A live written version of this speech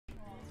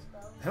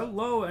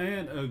Hello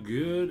and a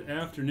good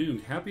afternoon.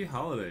 Happy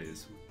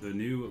holidays. The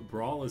new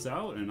Brawl is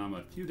out and I'm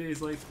a few days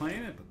late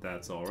playing it, but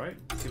that's alright.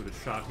 Let's give it a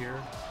shot here.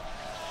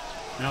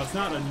 Now it's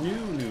not a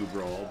new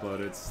Brawl, but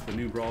it's the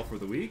new Brawl for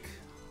the week.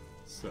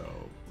 So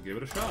we'll give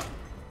it a shot.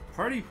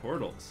 Party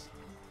Portals.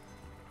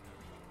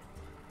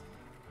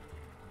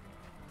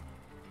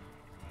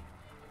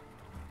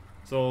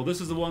 So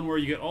this is the one where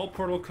you get all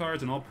portal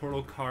cards and all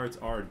portal cards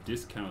are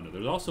discounted.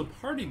 There's also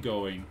party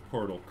going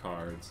portal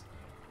cards,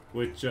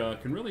 which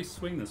can really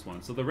swing this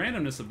one. So the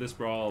randomness of this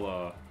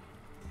Brawl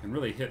can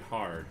really hit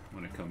hard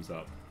when it comes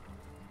up.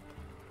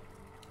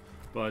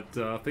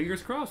 But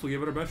fingers crossed, we'll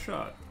give it our best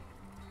shot.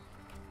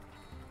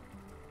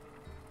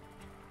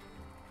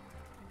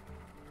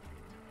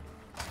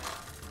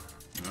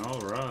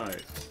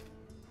 Alright.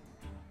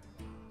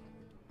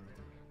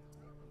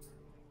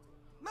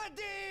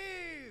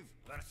 Medivh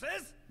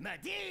versus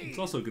Medivh! It's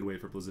also a good way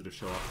for Blizzard to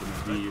show off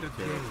the Medivh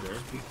character.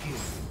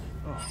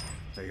 Oh,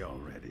 they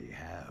already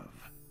have.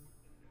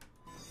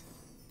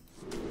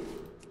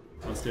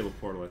 Unstable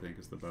Portal, I think,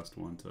 is the best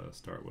one to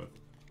start with.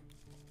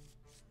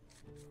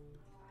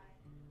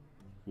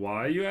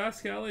 Why, you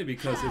ask, Allie?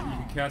 Because if you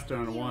can cast it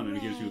on a 1 and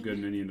it gives you a good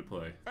minion to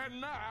play.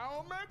 And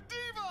now,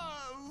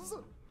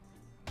 Medivhas!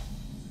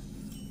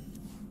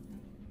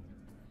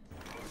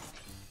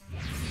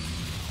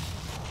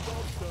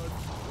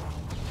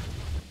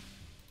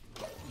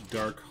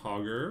 Dark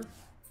Hogger.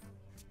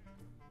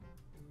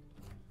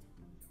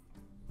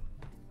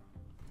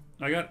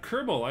 I got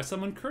Kerbal. I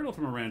summoned Curdle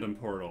from a random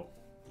portal.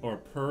 Or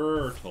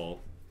Purtle.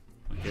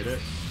 Get it?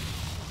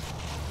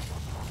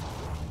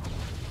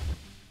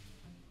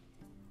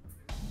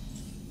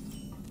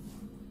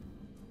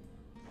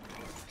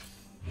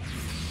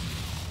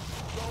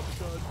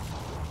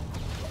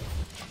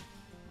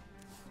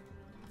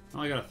 Oh,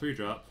 I got a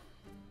 3-drop.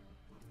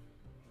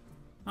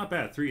 Not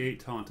bad. 3/8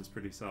 taunt is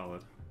pretty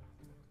solid.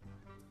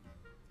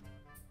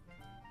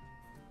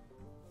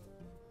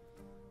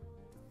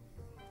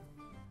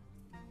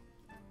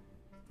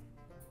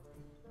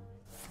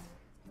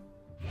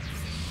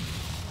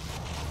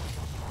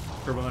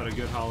 Kerbal had a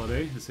good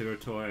holiday. His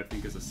favorite toy, I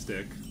think, is a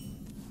stick.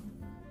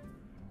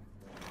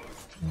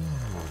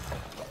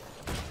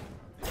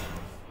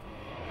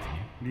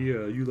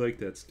 Yeah, you like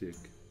that stick.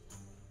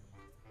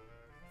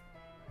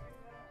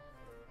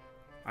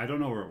 I don't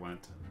know where it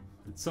went.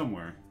 It's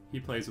somewhere. He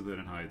plays with it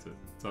and hides it.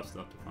 It's tough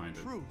stuff to find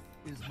it. Truth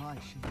is my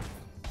shield.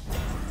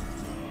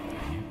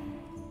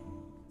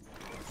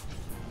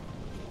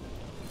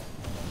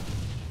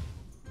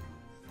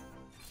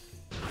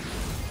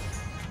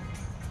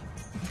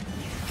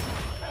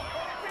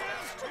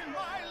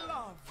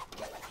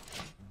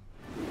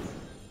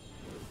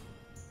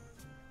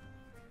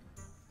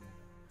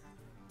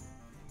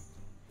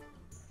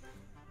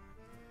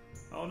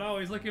 Oh no,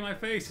 he's licking my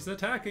face. He's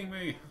attacking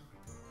me.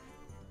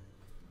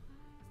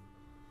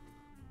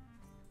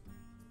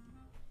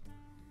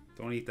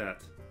 Don't eat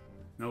that.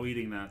 No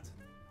eating that.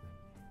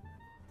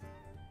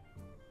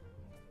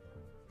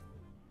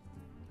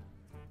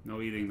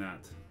 No eating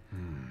that.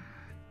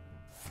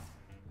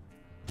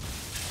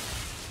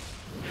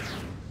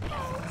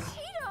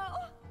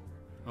 Tito!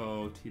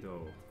 Oh,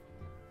 Tito.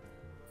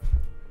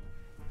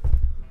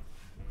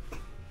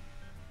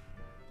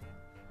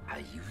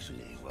 I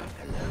usually work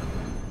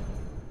alone.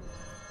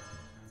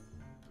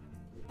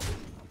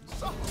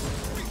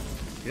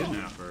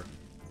 Kidnapper.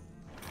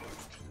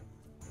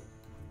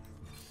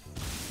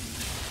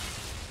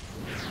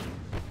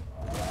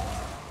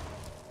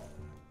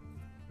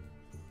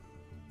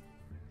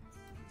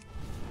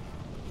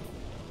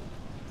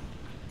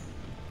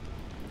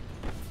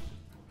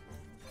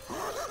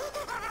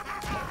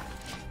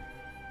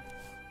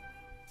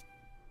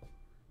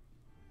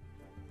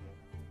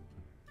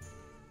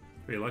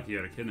 Pretty lucky you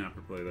had a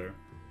kidnapper play there.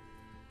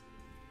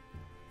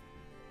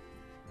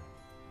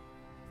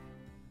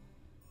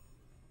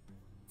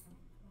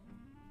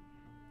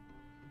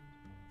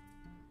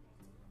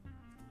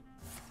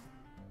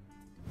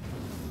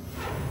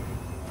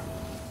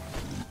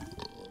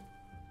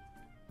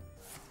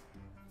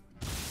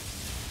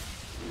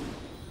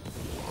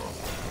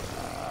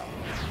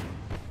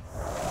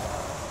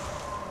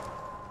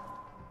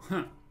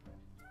 Huh.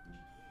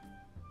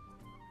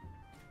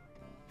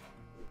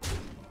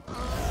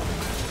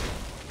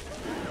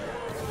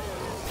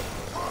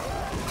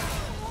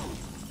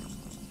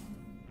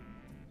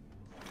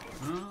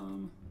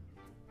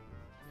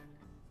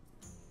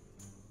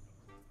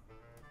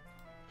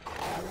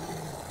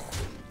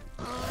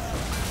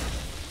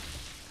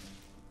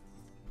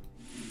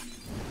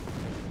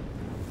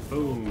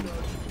 Boom.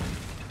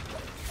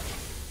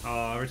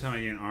 Oh, every time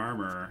I gain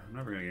armor, I'm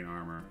never gonna gain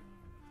armor.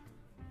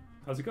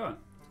 How's it going?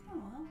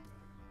 Aww.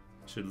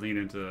 Should lean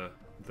into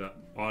the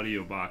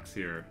audio box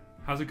here.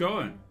 How's it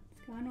going?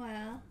 It's going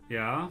well.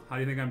 Yeah? How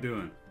do you think I'm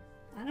doing?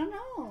 I don't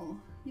know.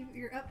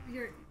 You're up.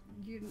 You're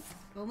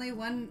only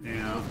one Yeah.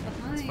 health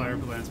behind. It's Fire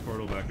Lance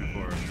Portal back and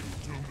forth.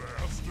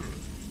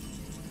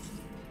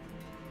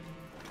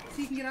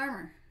 So you can get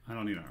armor. I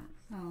don't need armor.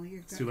 Oh,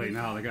 you're. It's too late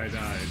now. The guy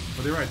died.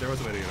 But you're right. There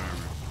was a way to get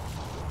armor.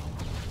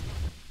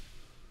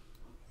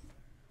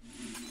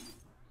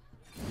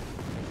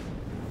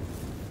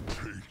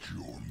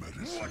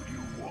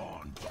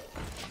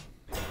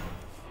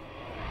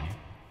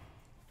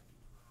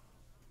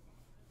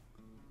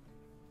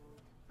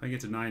 If I get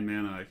to 9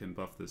 mana, I can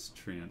buff this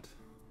Treant.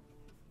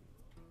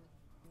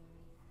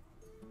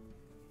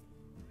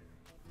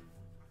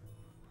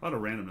 A lot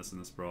of randomness in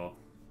this brawl.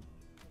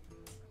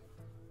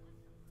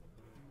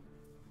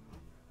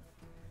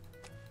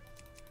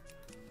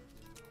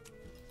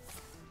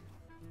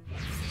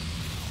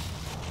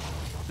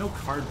 No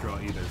card draw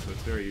either, so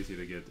it's very easy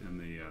to get in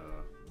the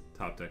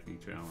top decking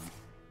challenge.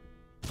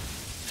 You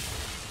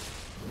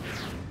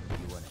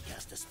want to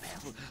cast a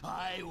spell?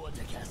 I want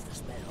to cast a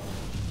spell.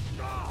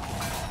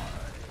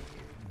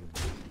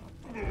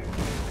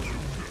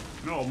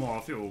 No more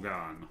fuel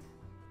gun.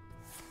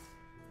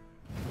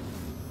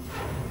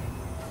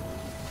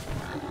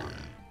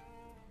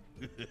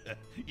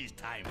 It's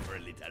time for a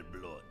little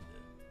blood.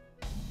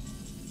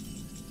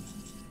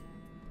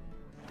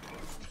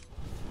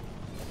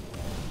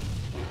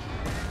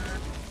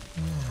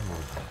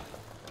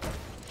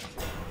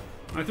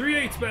 My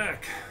 3/8's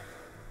back!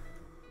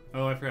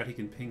 Oh, I forgot he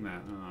can ping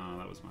that. Oh,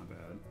 that was my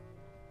bad.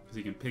 Because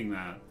he can ping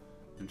that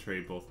and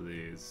trade both of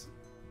these.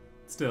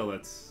 Still,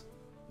 that's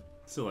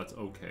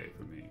okay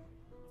for me.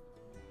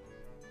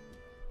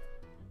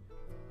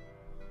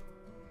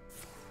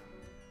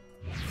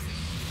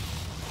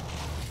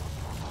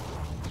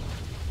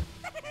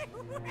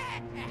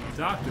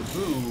 Dr.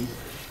 Boom.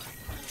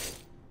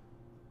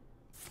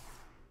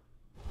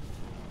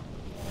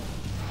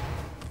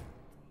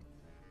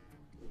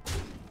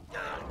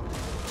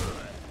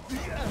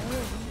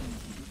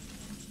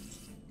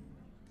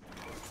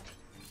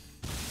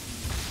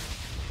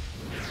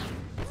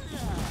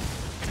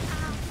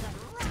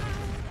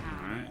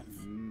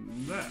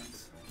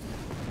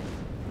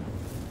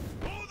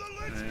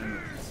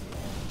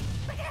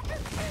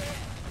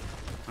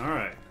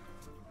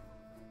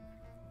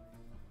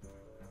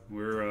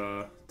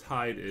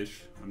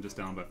 Ish. I'm just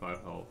down by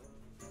 5 health.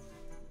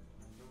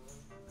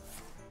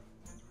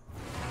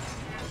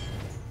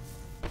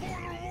 For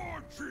the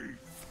war chief!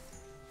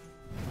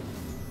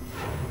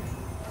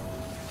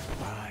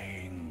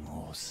 Buying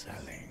or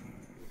selling?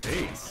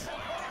 Face.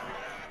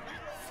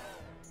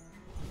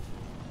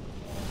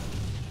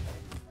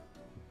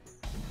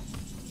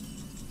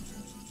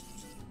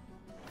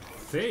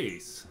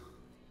 Face.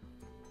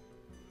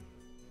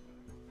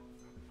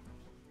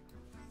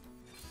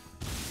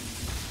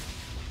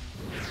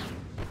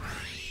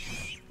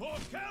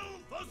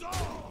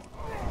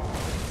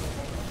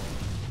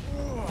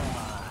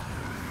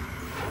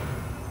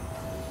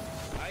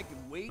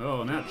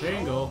 Oh, Nat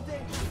Tangle.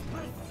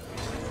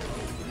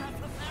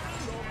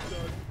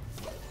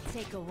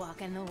 Take a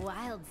walk on the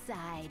wild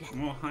side.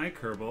 Oh, hi,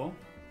 Kerbal.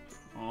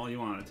 Oh, you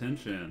want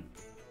attention.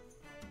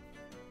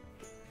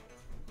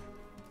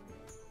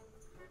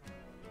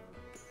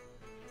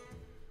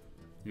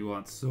 You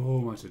want so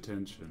much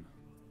attention.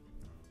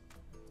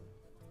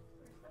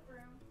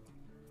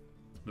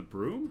 The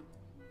broom?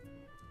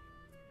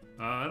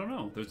 I don't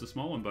know. There's a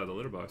small one by the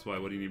litter box. Why?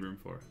 What do you need room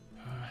for?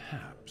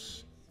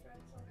 Perhaps.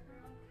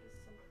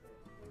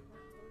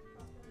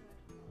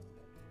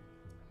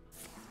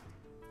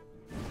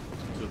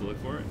 So to look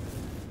for it?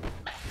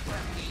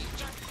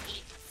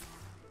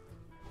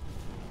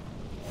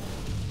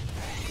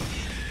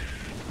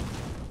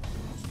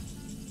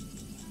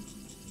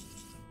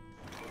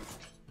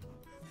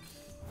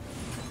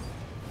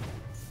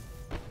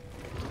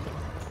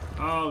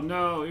 Oh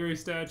no, eerie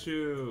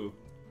statue!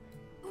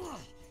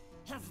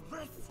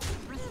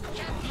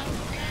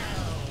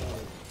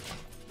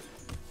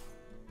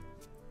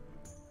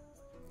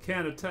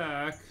 Can't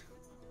attack!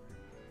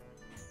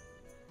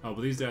 Oh,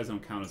 but these guys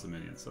don't count as a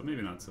minion, so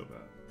maybe not so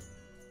bad.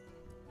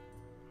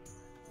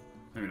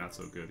 Maybe not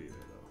so good either,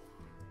 though.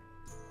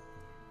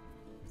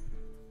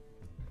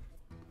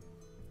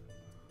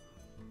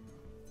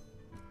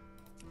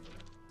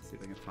 Let's see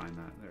if I can find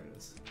that. There it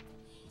is.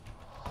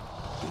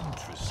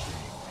 Interesting.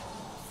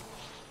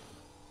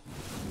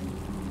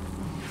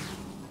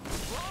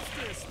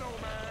 Frosty,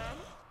 snowman!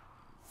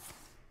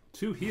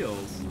 2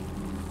 heals.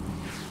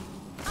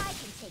 I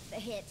can take the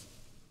hit.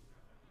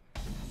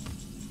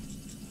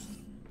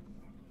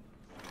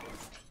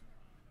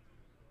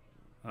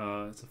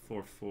 It's a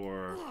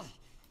 4/4.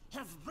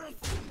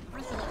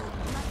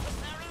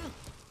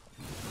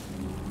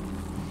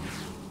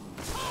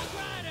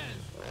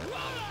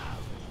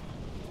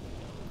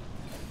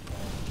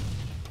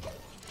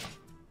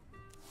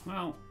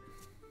 Well,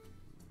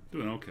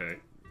 doing okay.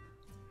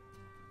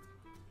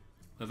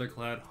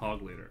 Leather-clad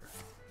hog leader.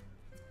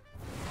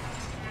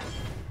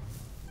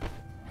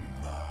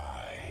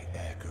 My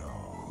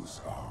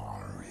echoes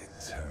are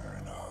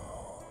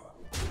eternal.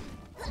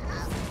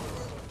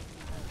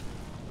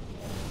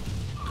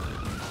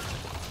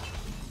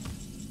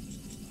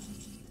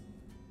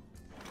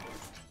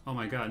 Oh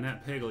my god,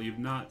 Nat Pagel, you've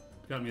not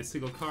got me a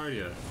single card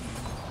yet.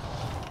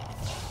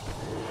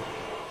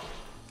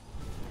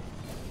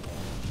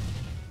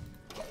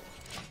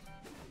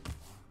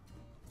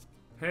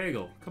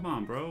 Pagel, come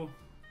on, bro.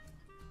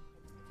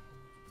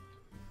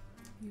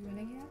 You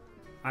winning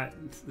yet?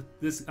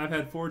 I've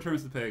had 4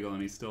 turns to Pagel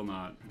and he's still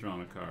not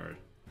drawn a card.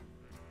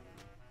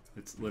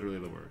 It's literally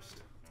the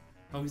worst.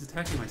 Oh, he's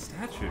attacking my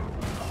statue.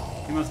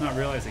 He must not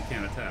realize he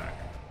can't attack.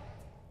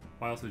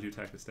 Why else would you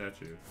attack the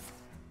statue?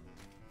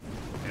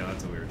 Yeah,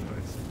 that's a weird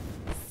choice.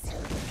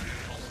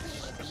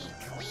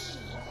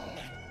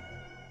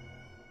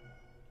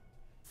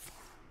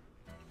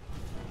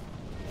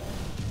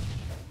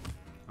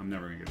 I'm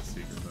never gonna get a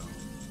secret though.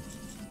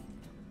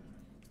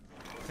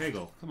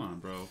 Hagel, come on,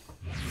 bro.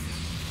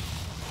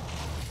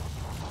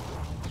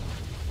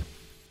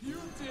 You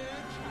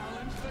dare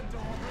challenge the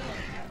daughter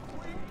of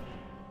Queen?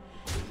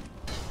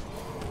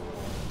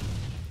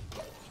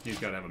 He's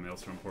gotta have a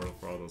Maelstrom portal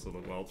for all those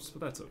little whelps,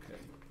 but that's okay.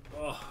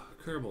 Oh,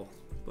 Kerbal,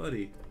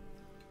 buddy.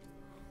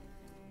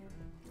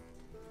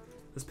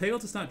 Does Pagel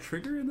just not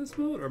trigger in this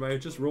mode, or have I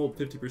just rolled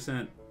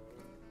 50%?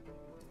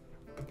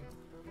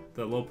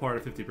 The low part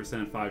of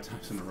 50% 5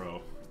 times in a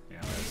row. Yeah,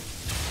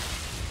 that's...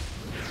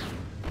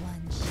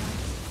 One shot,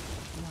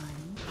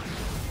 one.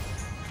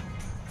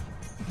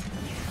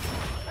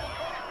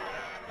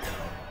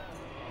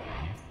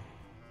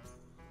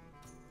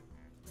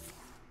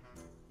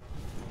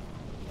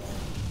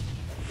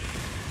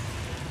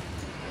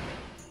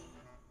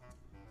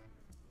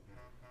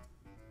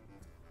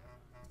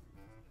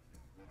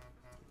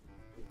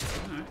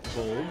 Alright,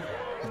 bold.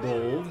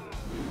 Bold.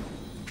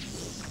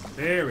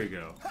 There we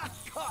go.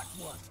 Caught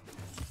one.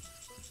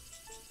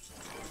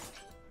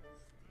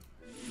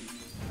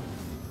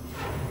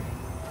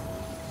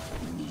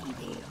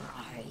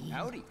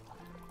 Howdy.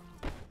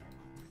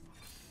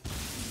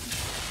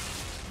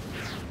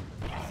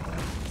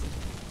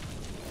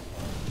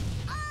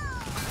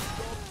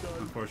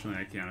 Unfortunately,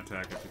 I can't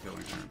attack after killing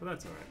her, but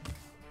that's alright.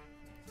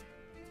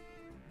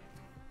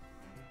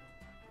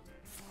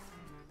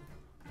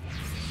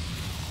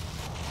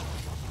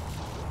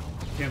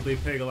 Can't believe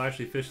Pagel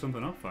actually fished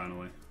something up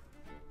finally.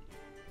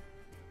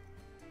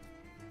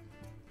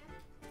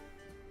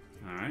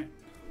 Alright,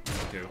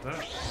 I'm okay with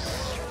that.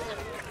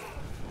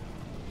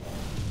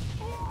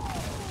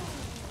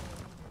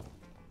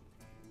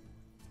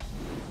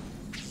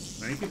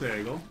 Thank you,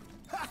 Pagel.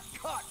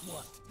 Caught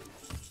one.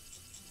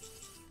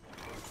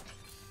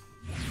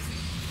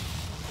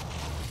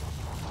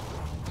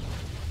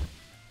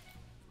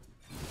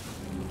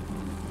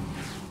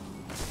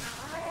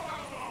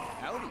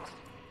 Howdy.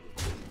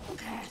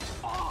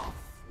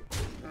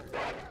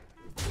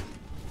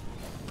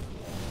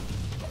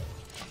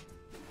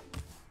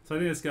 So I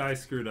think this guy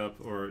screwed up,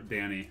 or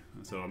Danny,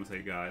 so I'm gonna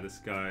say guy. This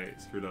guy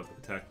screwed up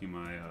attacking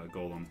my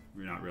golem.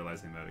 You're not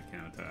realizing that it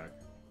can't attack.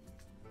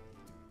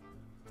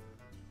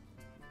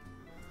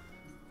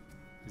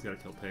 He's gotta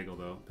kill Pagel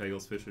though.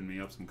 Pagel's fishing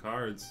me up some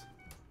cards.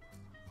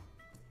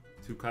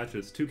 Two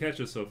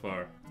catches so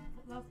far.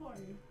 What level are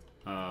you?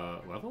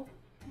 Level?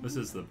 This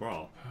is the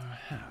Brawl.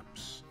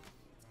 Perhaps.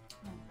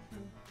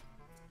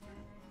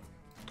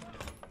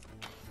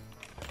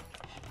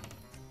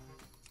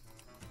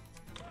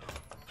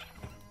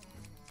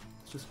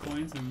 It's just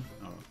coins and...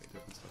 oh, okay,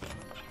 different stuff.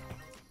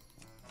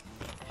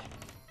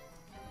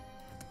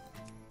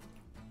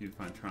 You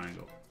find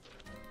triangle.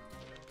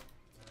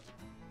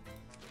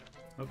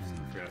 Oops, I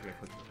forgot, I gotta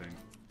click the thing.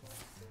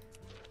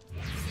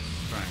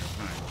 Triangle,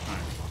 triangle,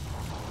 triangle.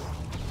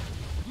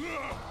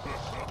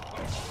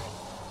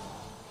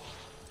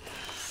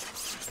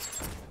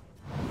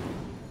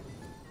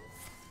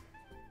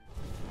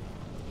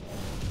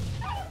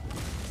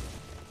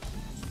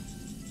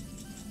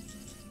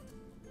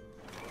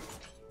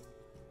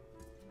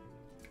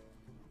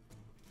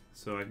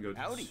 So I can go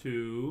Howdy.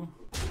 2,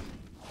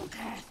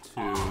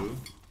 2,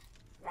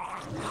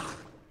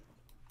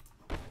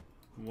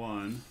 1,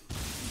 1,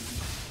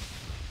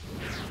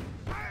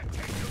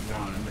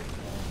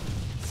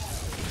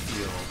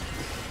 heal.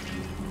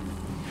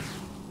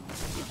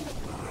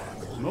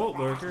 Molt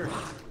lurker.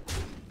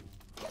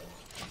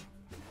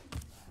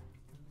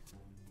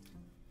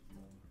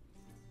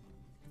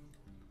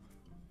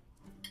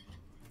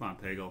 Come on,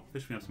 Pagel.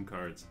 Fish me up some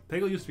cards.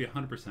 Pagel used to be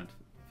 100%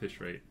 fish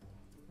rate.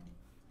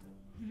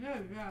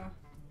 Yeah.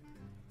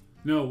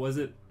 No, was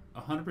it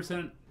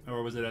 100%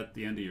 or was it at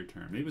the end of your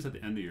turn? Maybe it was at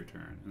the end of your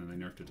turn, and then they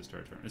nerfed it to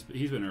start turn.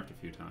 He's been nerfed a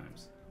few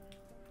times.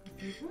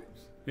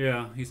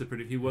 Yeah,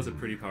 he was a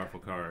pretty powerful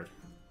card.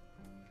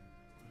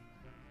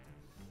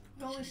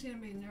 I've only seen him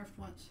be nerfed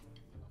once.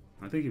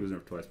 I think he was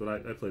nerfed twice, but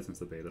I played since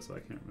the beta, so I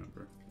can't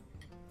remember.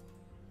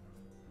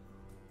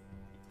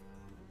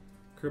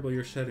 Kerbal,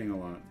 you're shedding a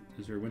lot.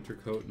 Is your winter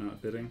coat not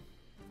fitting?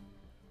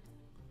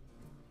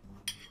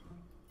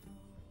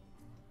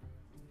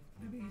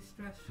 Maybe he's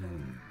stressed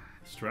shedding.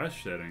 Stress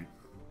shedding?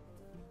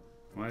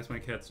 Why is my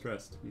cat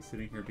stressed? He's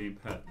sitting here being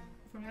pet.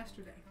 From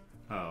yesterday.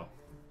 Oh,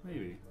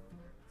 maybe.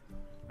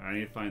 I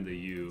need to find the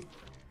U.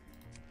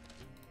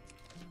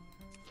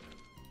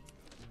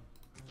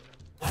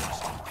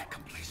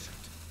 Complacent.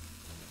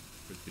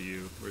 Where's the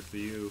U? Where's the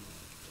U?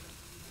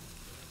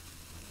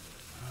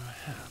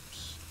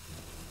 Perhaps.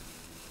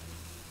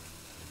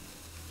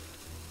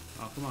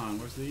 Oh, come on,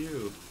 where's the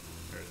U?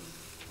 There it is.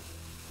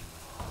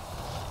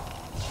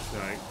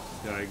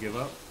 Did I give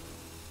up?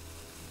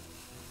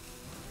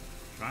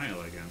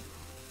 Triangle again.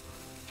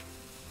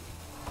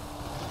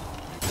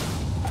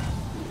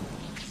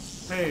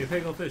 Hey,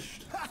 Peggle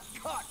fished. I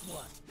caught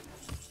one.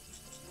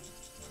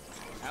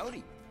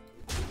 Howdy.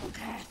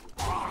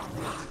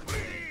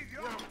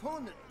 Your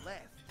opponent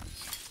left.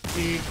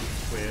 He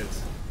quit.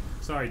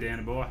 Sorry,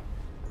 Danny boy.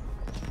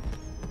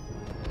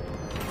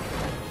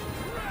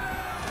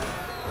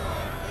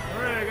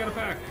 Alright, I got a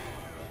pack.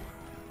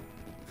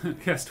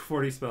 Cast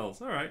 40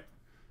 spells. Alright.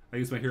 I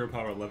used my hero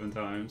power 11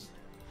 times.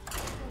 That's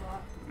a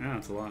lot. Yeah,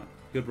 it's a lot.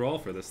 Good brawl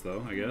for this,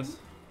 though, I guess.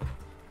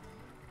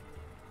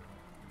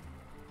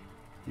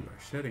 You are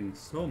shedding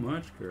so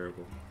much,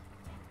 Caribou.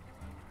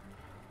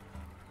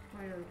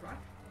 Why are you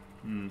rock?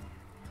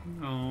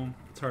 No,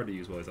 it's hard to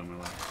use while he's on my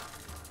lap.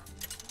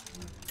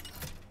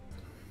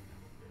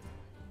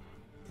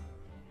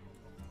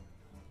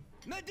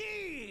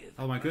 Medivh!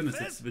 Oh my goodness,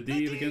 it's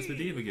Medivh against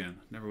Medivh again.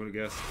 Never would have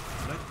guessed.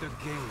 Let the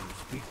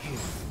games begin.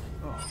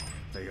 Oh,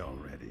 they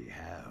already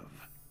have.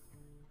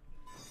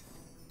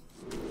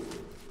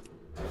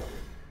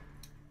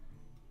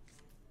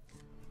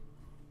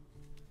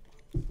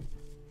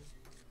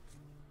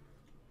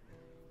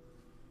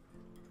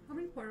 How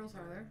many portals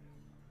are there?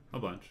 A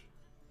bunch.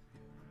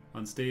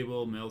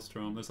 Unstable,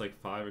 Maelstrom, there's like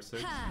 5 or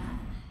 6. Ha!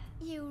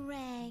 You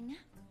rang.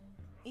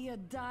 You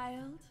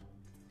dialed?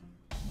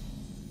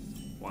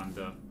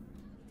 Wanda.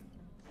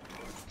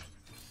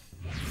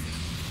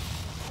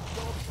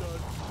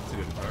 That's a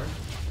good card.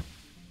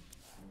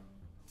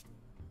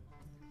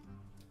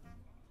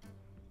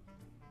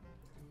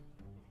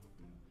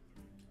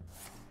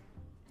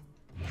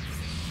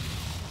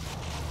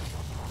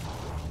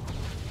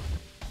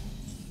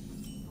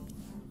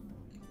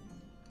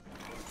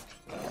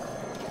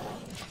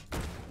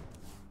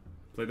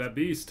 Play that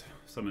beast.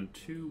 Summon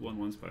 2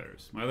 1/1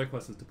 spiders. My other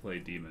quest is to play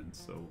demons,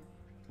 so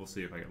we'll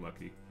see if I get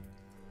lucky.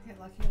 Get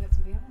lucky and get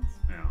some demons.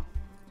 Yeah.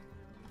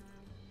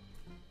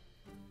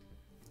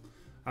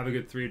 I have a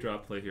good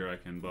 3-drop play here. I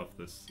can buff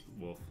this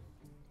wolf.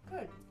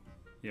 Good.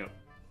 Yep.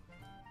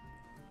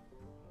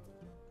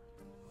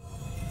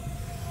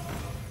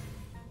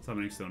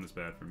 Summoning stone is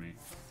bad for me.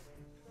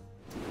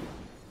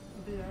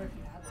 It'd be better if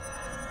you had them.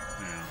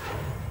 Yeah.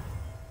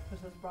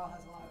 Because this Brawl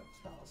has a lot of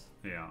spells.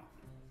 Yeah.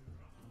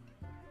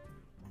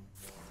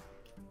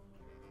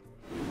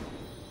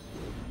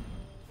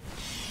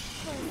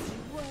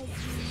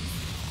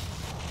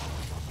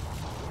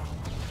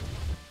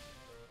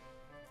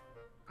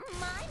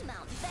 My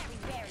mount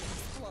very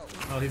explodes.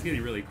 Oh, he's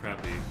getting really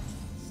crappy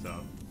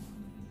stuff.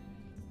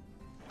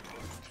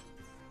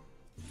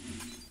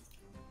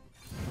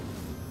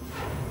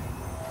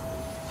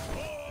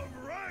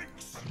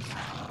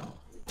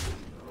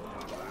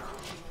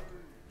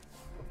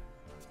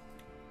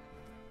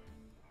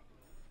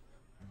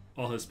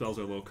 All his spells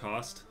are low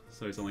cost,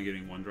 so he's only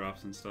getting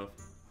 1-drops and stuff.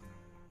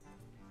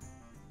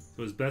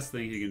 So his best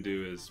thing he can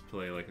do is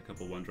play like a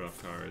couple 1-drop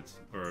cards,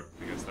 or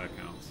I guess that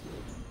counts.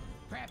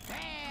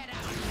 Prepare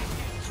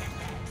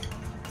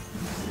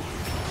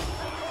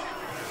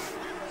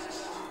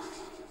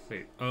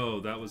Wait, oh,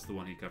 that was the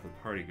one he got for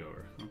Party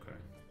Goer. Okay.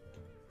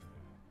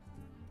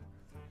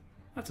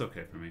 That's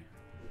okay for me.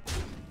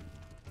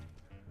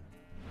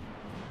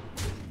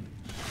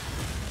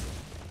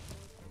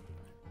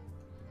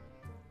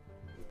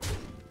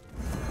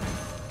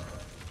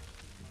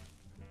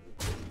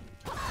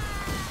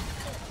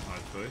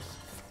 Odd choice.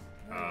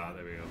 Ah,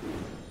 there we go.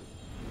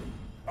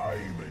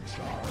 I'm in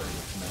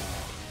charge now.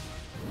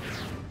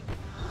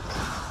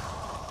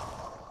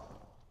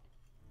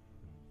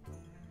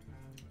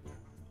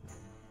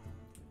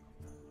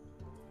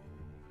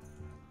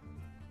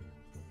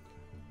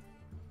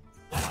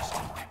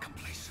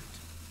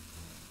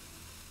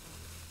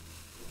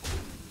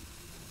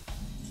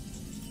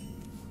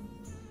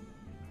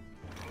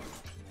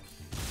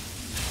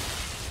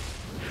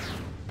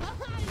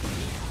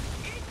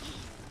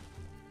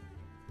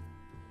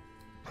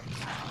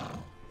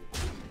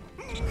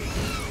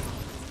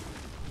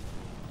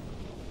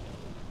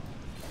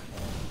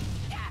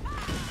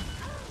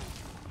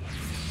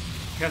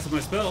 Casting my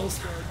spells.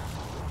 I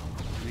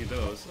need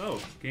those.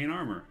 Oh, gain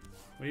armor.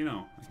 What do you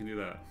know? I can do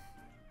that.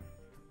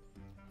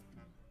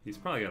 He's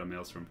probably got a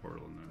Maelstrom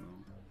portal in there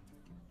though.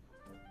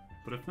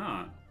 But if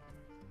not,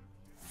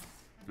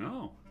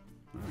 no.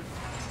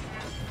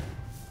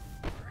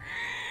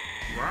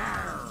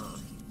 Rawr.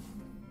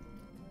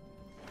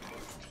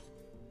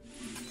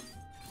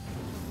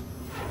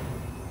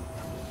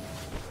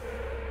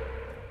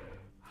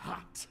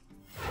 Hot.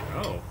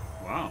 Oh,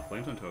 wow,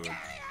 Flametone Token.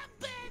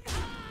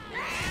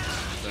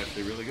 That's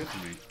actually really good for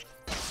me.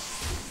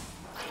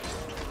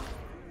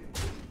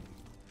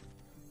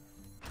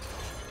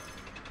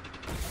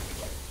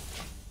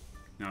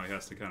 Now he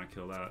has to kind of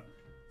kill that.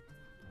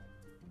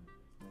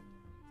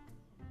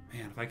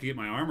 Man, if I could get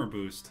my armor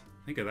boost,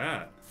 think of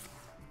that.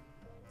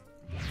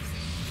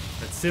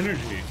 That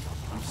synergy.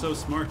 I'm so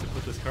smart to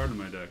put this card in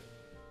my deck.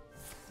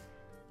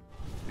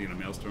 Thinking a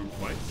Maelstrom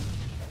twice?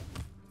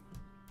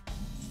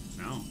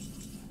 No.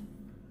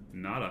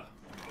 Nada.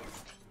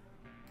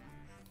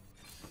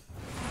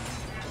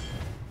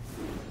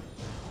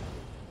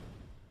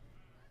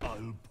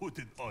 I'll put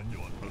it on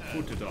your I'll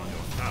put it on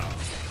your tab.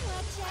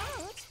 Watch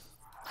out.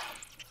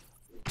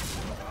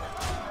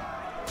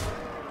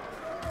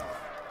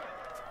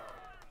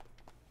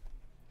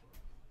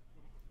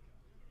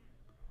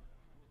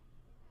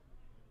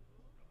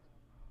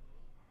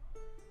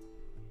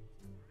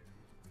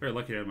 Very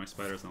lucky I had my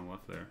spiders on the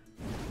left there.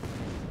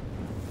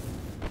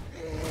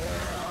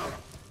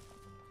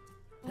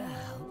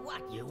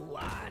 What you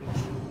want?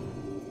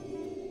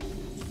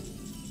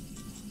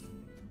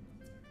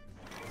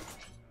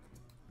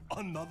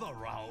 Another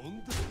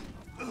round? It's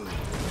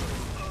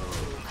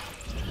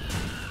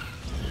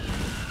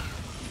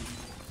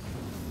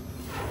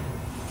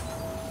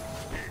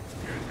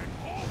getting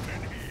hot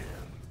in here.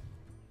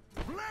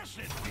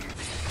 Blessed be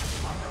the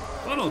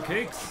Funnel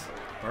cakes!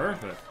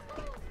 Perfect.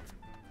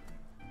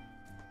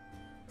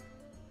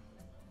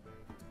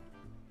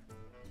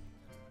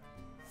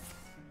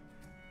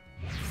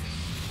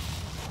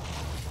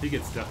 If he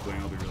gets Death Wing,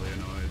 I'll be really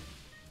annoyed.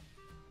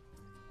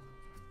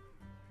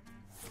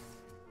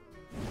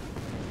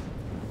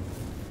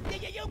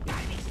 You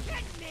got me,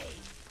 me!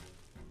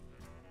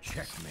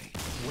 checkmate.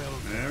 Well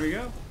done. There we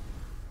go.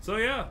 So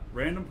yeah,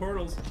 random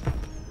portals.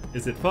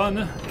 Is it fun?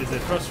 Is it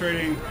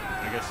frustrating?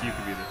 I guess you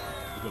could be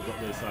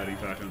the deciding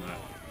factor on that.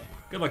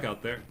 Good luck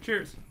out there.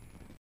 Cheers.